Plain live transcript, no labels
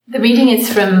The reading is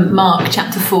from Mark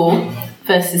chapter 4,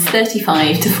 verses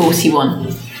 35 to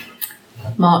 41.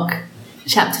 Mark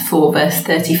chapter 4, verse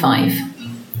 35.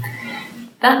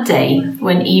 That day,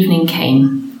 when evening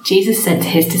came, Jesus said to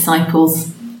his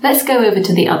disciples, "Let's go over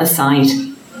to the other side."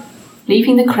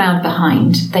 Leaving the crowd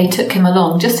behind, they took him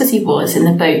along just as he was in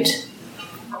the boat.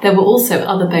 There were also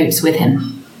other boats with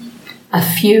him. A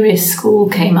furious squall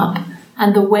came up,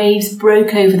 and the waves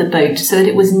broke over the boat so that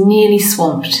it was nearly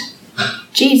swamped.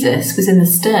 Jesus was in the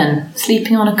stern,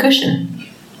 sleeping on a cushion.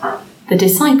 The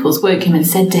disciples woke him and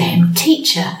said to him,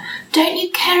 "Teacher, don't you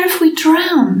care if we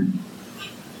drown?"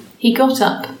 He got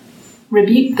up,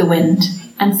 rebuked the wind,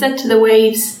 and said to the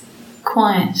waves,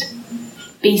 "Quiet,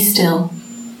 be still."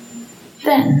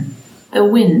 Then the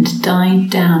wind died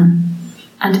down,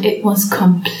 and it was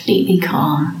completely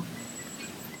calm.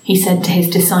 He said to his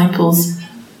disciples,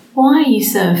 "Why are you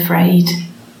so afraid?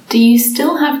 Do you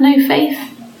still have no faith?"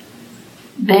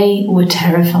 They were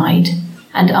terrified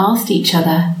and asked each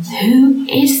other, "Who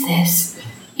is this?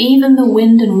 Even the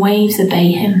wind and waves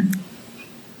obey him."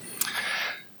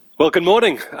 Well, good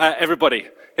morning, everybody.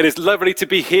 It is lovely to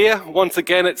be here once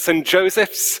again at St.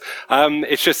 Joseph's.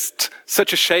 It's just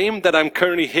such a shame that I'm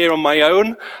currently here on my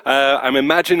own. I'm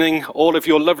imagining all of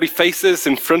your lovely faces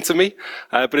in front of me,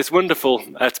 but it's wonderful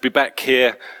to be back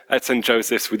here at St.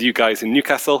 Joseph's with you guys in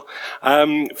Newcastle.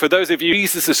 For those of you,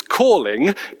 Jesus'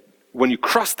 calling, when you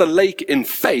cross the lake in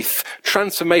faith,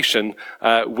 transformation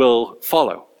will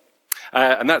follow.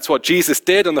 And that's what Jesus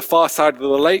did on the far side of the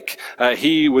lake.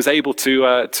 He was able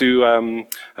to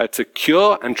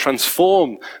cure and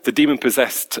transform the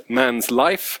demon-possessed man's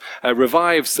life.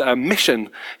 Revive's mission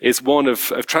is one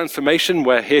of transformation.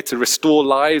 We're here to restore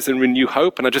lives and renew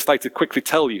hope. And I'd just like to quickly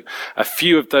tell you a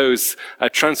few of those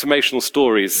transformational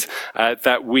stories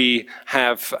that we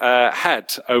have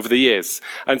had over the years.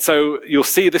 And so you'll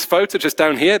see this photo just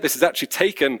down here. This is actually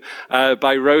taken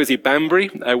by Rosie Bambury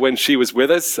when she was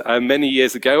with us many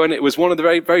years ago, and it was one of the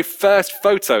very, very first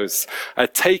photos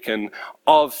taken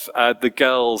of the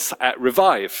girls at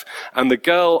Revive. And the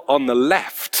girl on the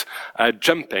left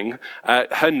jumping,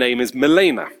 her name is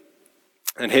Milena.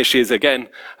 And here she is again.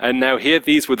 And now here,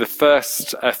 these were the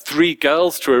first 3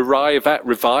 girls to arrive at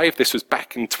Revive. This was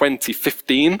back in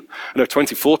 2014,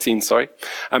 sorry.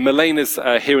 And Milena's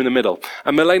here in the middle.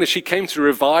 And Milena, she came to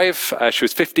Revive. She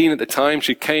was 15 at the time.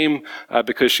 She came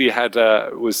because she had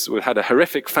a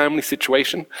horrific family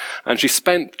situation. And she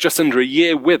spent just under a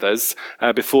year with us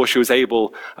before she was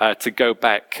able to go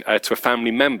back to a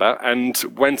family member and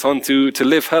went on to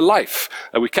live her life.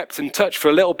 We kept in touch for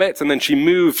a little bit, and then she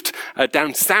moved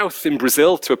down south in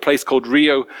Brazil to a place called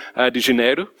Rio de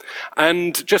Janeiro.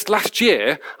 And just last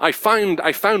year, I found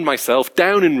myself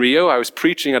down in Rio. I was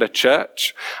preaching at a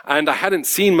church, and I hadn't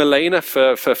seen Milena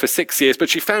for 6 years, but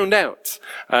she found out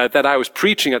that I was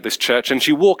preaching at this church, and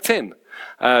she walked in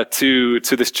to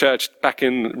this church back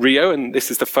in Rio, and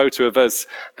this is the photo of us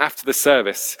after the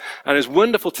service. And it was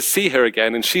wonderful to see her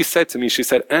again, and she said to me, she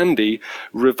said, "Andy,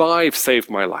 Revive saved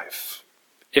my life.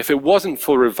 If it wasn't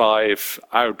for Revive,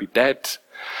 I would be dead."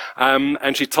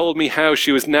 And she told me how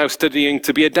she was now studying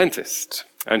to be a dentist,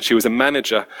 and she was a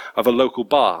manager of a local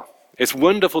bar. It's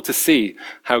wonderful to see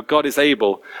how God is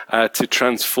able to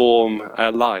transform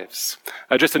lives.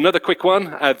 Just another quick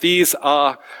one. This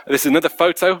is another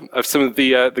photo of some of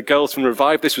the girls from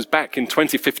Revive. This was back in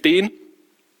 2015.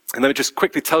 And let me just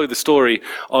quickly tell you the story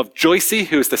of Joycey,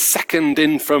 who is the second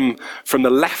in from the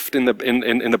left in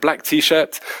the black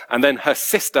t-shirt, and then her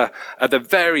sister at the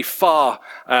very far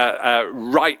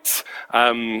right,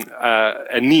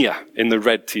 Ania, in the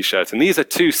red t-shirt. And these are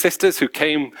 2 sisters who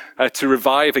came to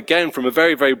Revive, again, from a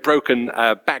very, very broken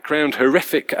background,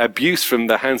 horrific abuse from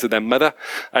the hands of their mother.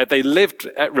 They lived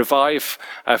at Revive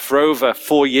for over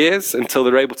 4 years until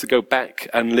they were able to go back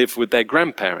and live with their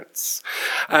grandparents.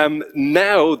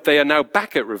 Now, they are now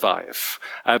back at Revive,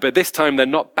 but this time they're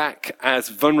not back as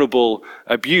vulnerable,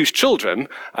 abused children.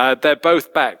 They're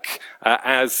both back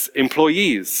as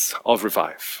employees of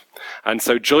Revive. And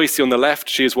so Joycey on the left,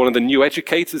 she is one of the new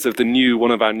educators of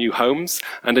one of our new homes.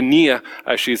 And Ania,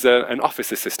 she's an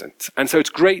office assistant. And so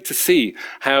it's great to see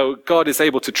how God is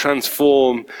able to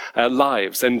transform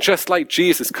lives. And just like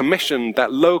Jesus commissioned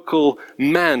that local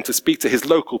man to speak to his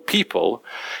local people,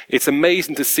 it's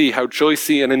amazing to see how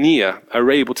Joycey and Ania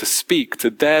are able to speak to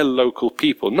their local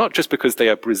people, not just because they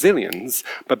are Brazilians,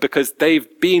 but because they've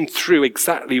been through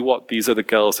exactly what these other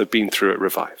girls have been through at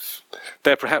Revive.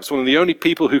 They're perhaps one of the only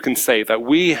people who can say that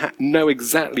we know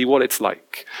exactly what it's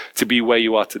like to be where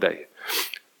you are today.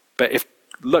 But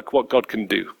look what God can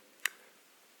do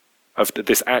of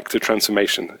this act of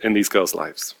transformation in these girls'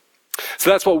 lives. So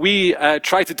that's what we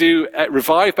try to do at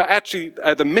Revive, but actually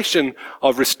the mission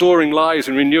of restoring lives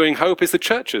and renewing hope is the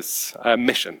church's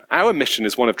mission. Our mission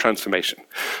is one of transformation.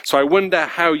 So I wonder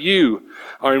how you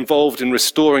are involved in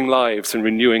restoring lives and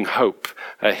renewing hope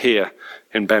here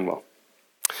in Benwell.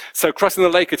 So Crossing the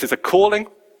Lake, it is a calling,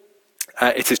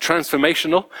 it is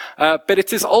transformational, but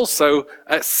it is also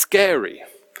scary.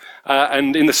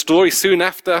 And in the story soon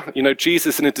after,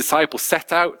 Jesus and his disciples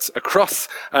set out across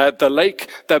the lake.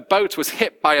 Their boat was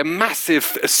hit by a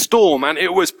massive storm, and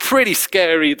it was pretty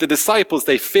scary. The disciples,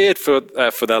 they feared for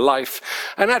their life.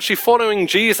 And actually following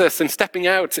Jesus and stepping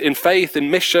out in faith,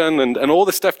 in mission, and all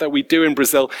the stuff that we do in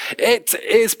Brazil, it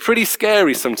is pretty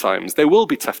scary sometimes. There will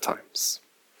be tough times.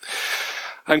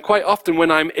 And quite often when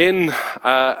I'm in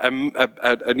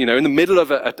the middle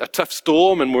of a tough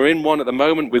storm, and we're in one at the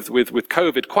moment with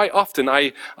COVID, quite often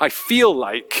I feel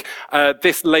like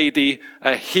this lady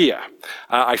here.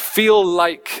 I feel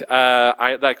like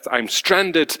I'm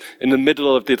stranded in the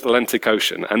middle of the Atlantic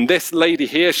Ocean. And this lady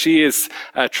here, she is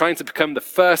trying to become the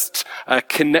first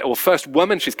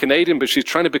woman. She's Canadian, but she's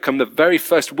trying to become the very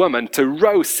first woman to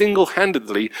row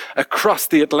single-handedly across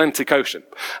the Atlantic Ocean.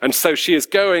 And so she is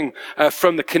going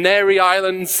from the Canary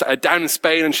Islands down in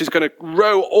Spain, and she's going to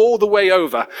row all the way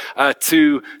over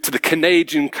to the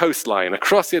Canadian coastline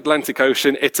across the Atlantic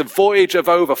Ocean. It's a voyage of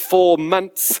over 4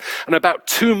 months, and about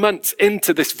 2 months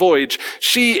into this voyage,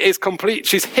 she's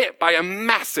hit by a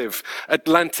massive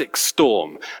Atlantic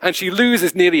storm, and she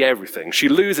loses nearly everything. She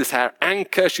loses her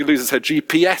anchor, she loses her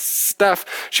GPS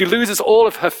stuff, she loses all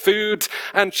of her food,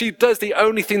 and she does the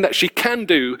only thing that she can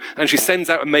do, and she sends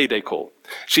out a mayday call.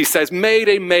 She says,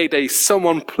 "Mayday, mayday,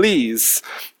 someone please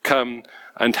come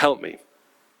and help me."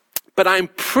 But I'm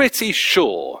pretty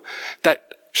sure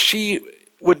that she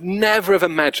would never have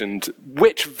imagined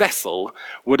which vessel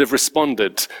would have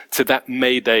responded to that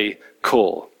mayday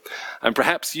call. And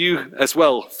perhaps you as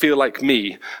well feel like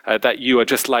me, that you are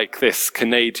just like this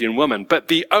Canadian woman. But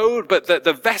the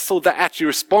vessel that actually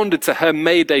responded to her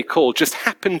mayday call just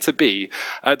happened to be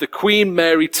the Queen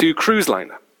Mary II cruise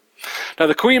liner. Now,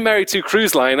 the Queen Mary II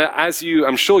cruise liner,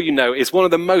 I'm sure you know, is one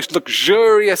of the most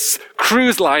luxurious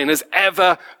cruise liners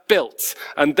ever built.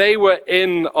 And they were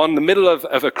on the middle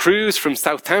of a cruise from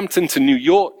Southampton to New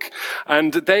York,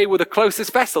 and they were the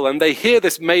closest vessel, and they hear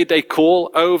this mayday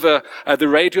call over the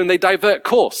radio, and they divert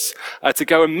course to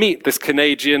go and meet this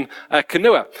Canadian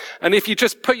canoer. And if you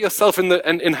just put yourself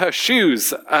in her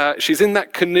shoes, she's in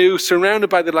that canoe surrounded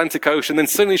by the Atlantic Ocean, then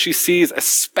suddenly she sees a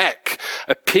speck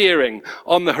appearing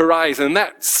on the horizon, and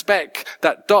that speck,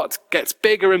 that dot, gets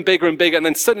bigger and bigger and bigger, and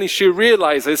then suddenly she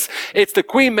realizes it's the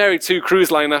Queen Mary II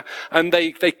cruise liner, and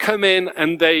they come in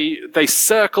and they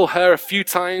circle her a few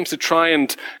times to try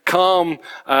and calm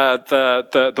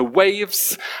the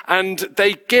waves, and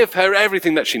they give her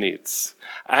everything that she needs.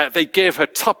 They give her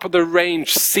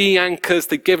top-of-the-range sea anchors.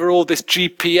 They give her all this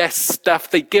GPS stuff.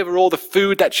 They give her all the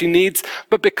food that she needs.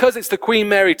 But because it's the Queen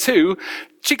Mary II,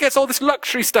 she gets all this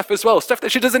luxury stuff as well, stuff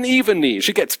that she doesn't even need.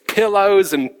 She gets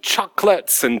pillows and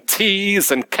chocolates and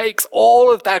teas and cakes,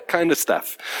 all of that kind of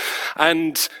stuff.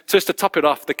 And just to top it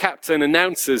off, the captain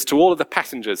announces to all of the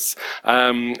passengers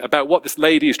about what this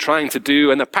lady is trying to do,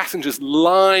 and the passengers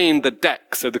line the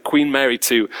decks of the Queen Mary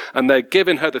II, and they're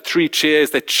giving her the 3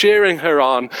 cheers, they're cheering her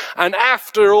on, and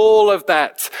after all of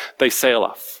that, they sail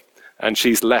off. And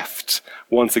she's left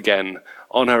once again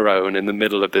on her own in the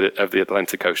middle of the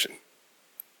Atlantic Ocean.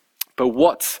 But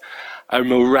what a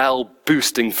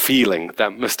morale-boosting feeling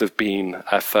that must have been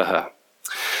for her.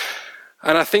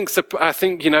 And I think,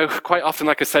 quite often,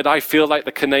 like I said, I feel like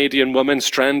the Canadian woman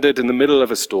stranded in the middle of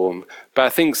a storm. But I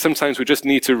think sometimes we just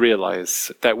need to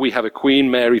realize that we have a Queen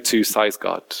Mary II-sized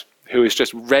God who is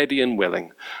just ready and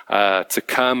willing to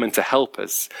come and to help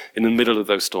us in the middle of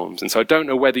those storms. And so I don't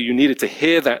know whether you needed to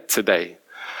hear that today.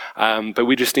 But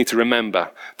we just need to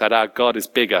remember that our God is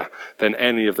bigger than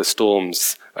any of the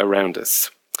storms around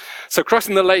us. So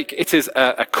Crossing the Lake, it is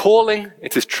a calling,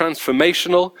 it is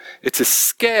transformational, it is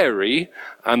scary,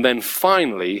 and then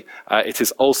finally, it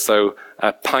is also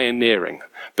pioneering.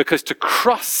 Because to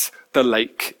cross the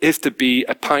lake is to be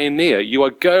a pioneer. You are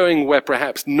going where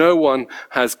perhaps no one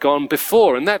has gone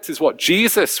before. And that is what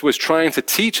Jesus was trying to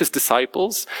teach his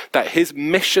disciples, that his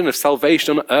mission of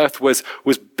salvation on earth was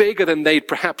bigger than they'd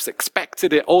perhaps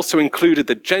expected. It also included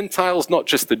the Gentiles, not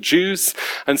just the Jews.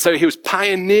 And so he was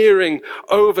pioneering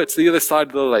over to the other side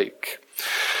of the lake.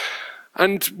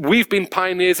 And we've been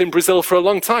pioneers in Brazil for a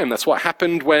long time. That's what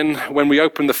happened when we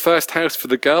opened the first house for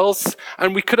the girls,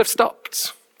 and we could have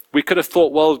stopped. We could have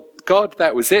thought, well, God,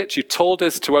 that was it. You told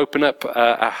us to open up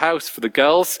a house for the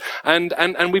girls, and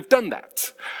we've done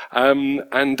that.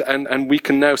 And we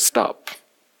can now stop.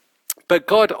 But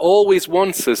God always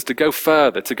wants us to go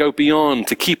further, to go beyond,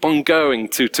 to keep on going,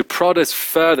 to prod us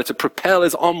further, to propel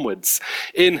us onwards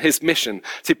in his mission,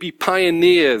 to be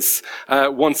pioneers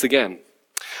once again.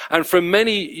 And for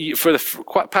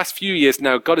the past few years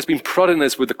now, God has been prodding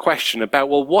us with the question about,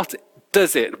 well, what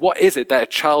is it that a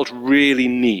child really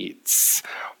needs?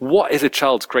 What is a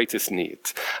child's greatest need?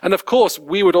 And of course,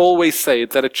 we would always say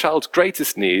that a child's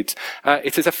greatest need,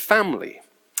 it is a family.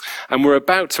 And we're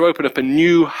about to open up a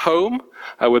new home.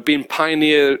 We're being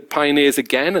pioneers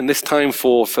again, and this time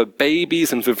for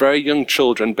babies and for very young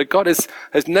children. But God has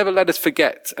never let us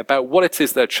forget about what it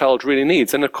is that a child really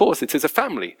needs. And of course, it is a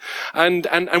family. And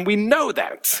we know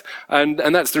that. And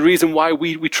that's the reason why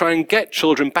we try and get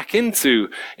children back into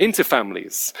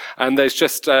families. And there's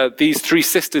just these three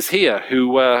sisters here who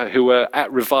were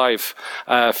at Revive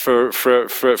for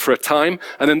a time.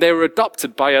 And then they were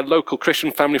adopted by a local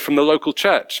Christian family from the local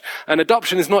church. And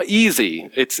adoption is not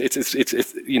easy. It's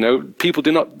people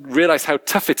do not realize how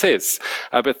tough it is.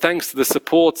 But thanks to the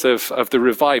support of the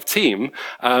Revive team,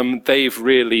 they've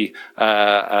really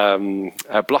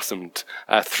blossomed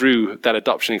through that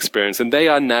adoption experience. And they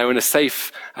are now in a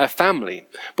safe family.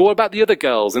 But what about the other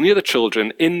girls and the other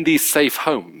children in these safe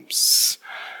homes?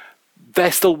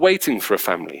 They're still waiting for a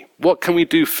family. What can we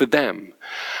do for them?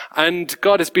 And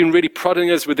God has been really prodding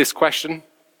us with this question.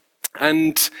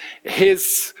 And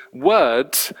his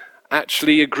word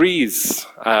actually agrees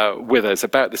with us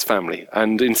about this family.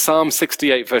 And in Psalm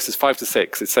 68, verses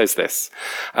 5-6, it says this: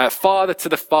 Father to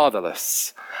the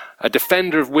fatherless, a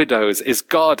defender of widows, is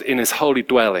God in his holy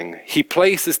dwelling. He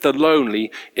places the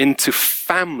lonely into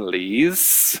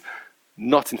families,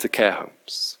 not into care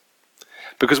homes.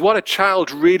 Because what a child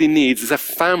really needs is a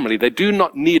family. They do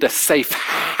not need a safe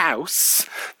house,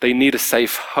 they need a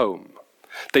safe home.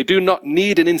 They do not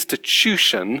need an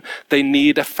institution, they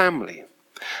need a family.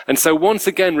 And so once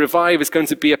again, Revive is going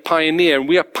to be a pioneer, and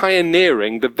we are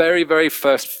pioneering the very, very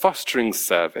first fostering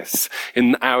service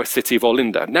in our city of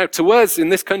Olinda. Now, to us in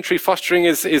this country, fostering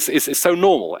is so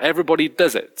normal. Everybody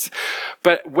does it.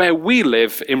 But where we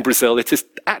live in Brazil, it is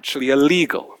actually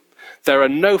illegal. There are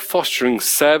no fostering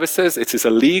services. It is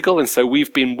illegal. And so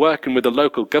we've been working with the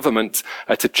local government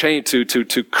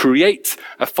to create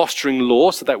a fostering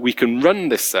law so that we can run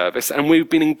this service. And we've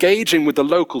been engaging with the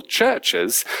local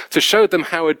churches to show them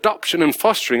how adoption and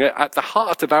fostering are at the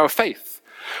heart of our faith.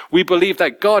 We believe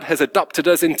that God has adopted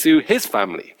us into his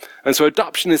family. And so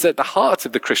adoption is at the heart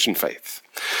of the Christian faith.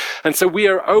 And so we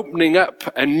are opening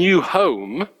up a new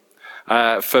home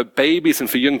for babies and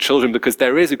for young children, because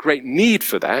there is a great need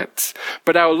for that.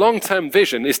 But our long-term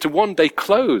vision is to one day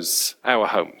close our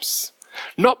homes.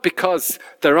 Not because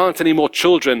there aren't any more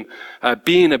children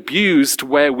being abused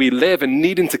where we live and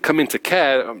needing to come into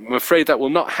care. I'm afraid that will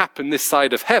not happen this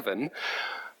side of heaven.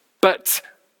 But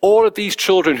all of these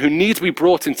children who need to be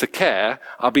brought into care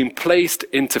are being placed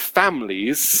into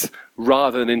families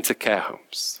rather than into care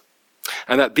homes.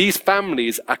 And that these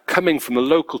families are coming from the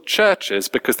local churches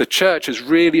because the church has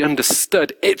really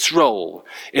understood its role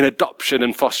in adoption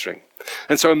and fostering.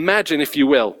 And so imagine, if you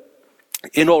will,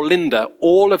 in Olinda,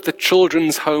 all of the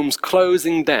children's homes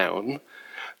closing down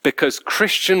because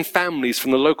Christian families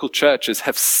from the local churches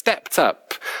have stepped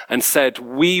up and said,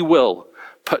 we will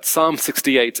put Psalm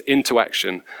 68 into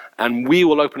action, and we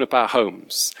will open up our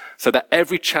homes so that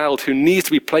every child who needs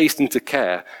to be placed into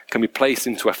care can be placed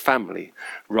into a family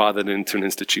rather than into an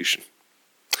institution.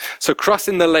 So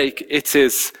Crossing the Lake, it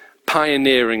is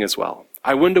pioneering as well.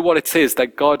 I wonder what it is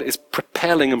that God is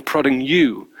propelling and prodding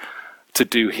you to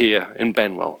do here in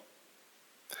Benwell.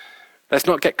 Let's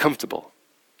not get comfortable.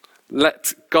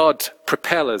 Let God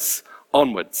propel us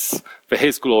onwards for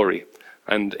his glory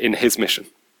and in his mission.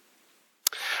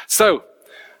 So,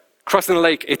 Crossing the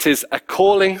Lake, it is a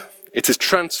calling, it is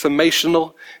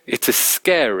transformational, it is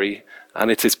scary, and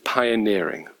it is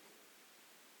pioneering.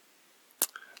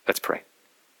 Let's pray.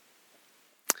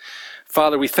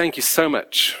 Father, we thank you so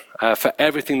much for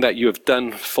everything that you have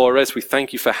done for us. We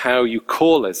thank you for how you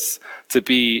call us to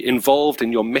be involved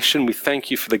in your mission. We thank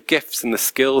you for the gifts and the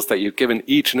skills that you've given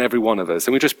each and every one of us.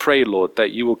 And we just pray, Lord,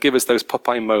 that you will give us those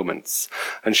Popeye moments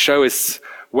and show us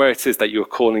where it is that you are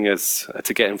calling us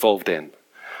to get involved in.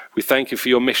 We thank you for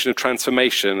your mission of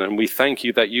transformation, and we thank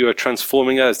you that you are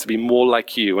transforming us to be more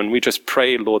like you. And we just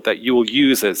pray, Lord, that you will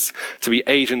use us to be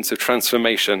agents of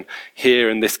transformation here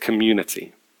in this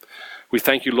community. We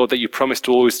thank you, Lord, that you promised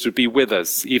always to be with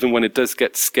us, even when it does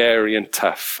get scary and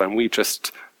tough. And we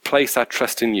just place our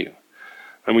trust in you,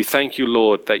 And we thank you,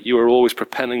 Lord, that you are always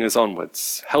propelling us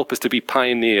onwards. Help us to be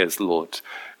pioneers, Lord,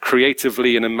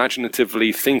 creatively and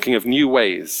imaginatively thinking of new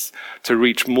ways to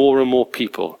reach more and more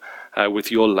people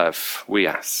with your love, we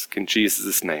ask. In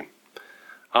Jesus' name.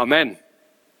 Amen.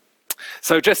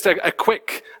 So just a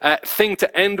quick thing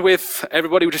to end with.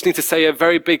 Everybody, we just need to say a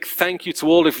very big thank you to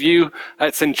all of you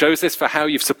at St. Joseph's for how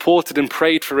you've supported and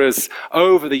prayed for us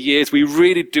over the years. We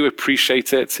really do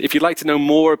appreciate it. If you'd like to know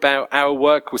more about our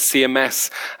work with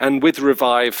CMS and with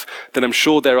Revive, then I'm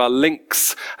sure there are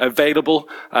links available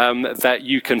that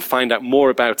you can find out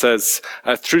more about us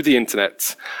through the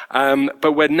internet.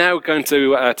 But we're now going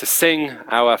to sing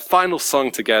our final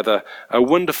song together, a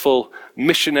wonderful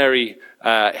missionary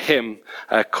hymn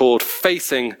called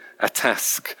Facing a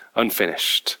Task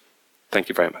Unfinished. Thank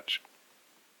you very much.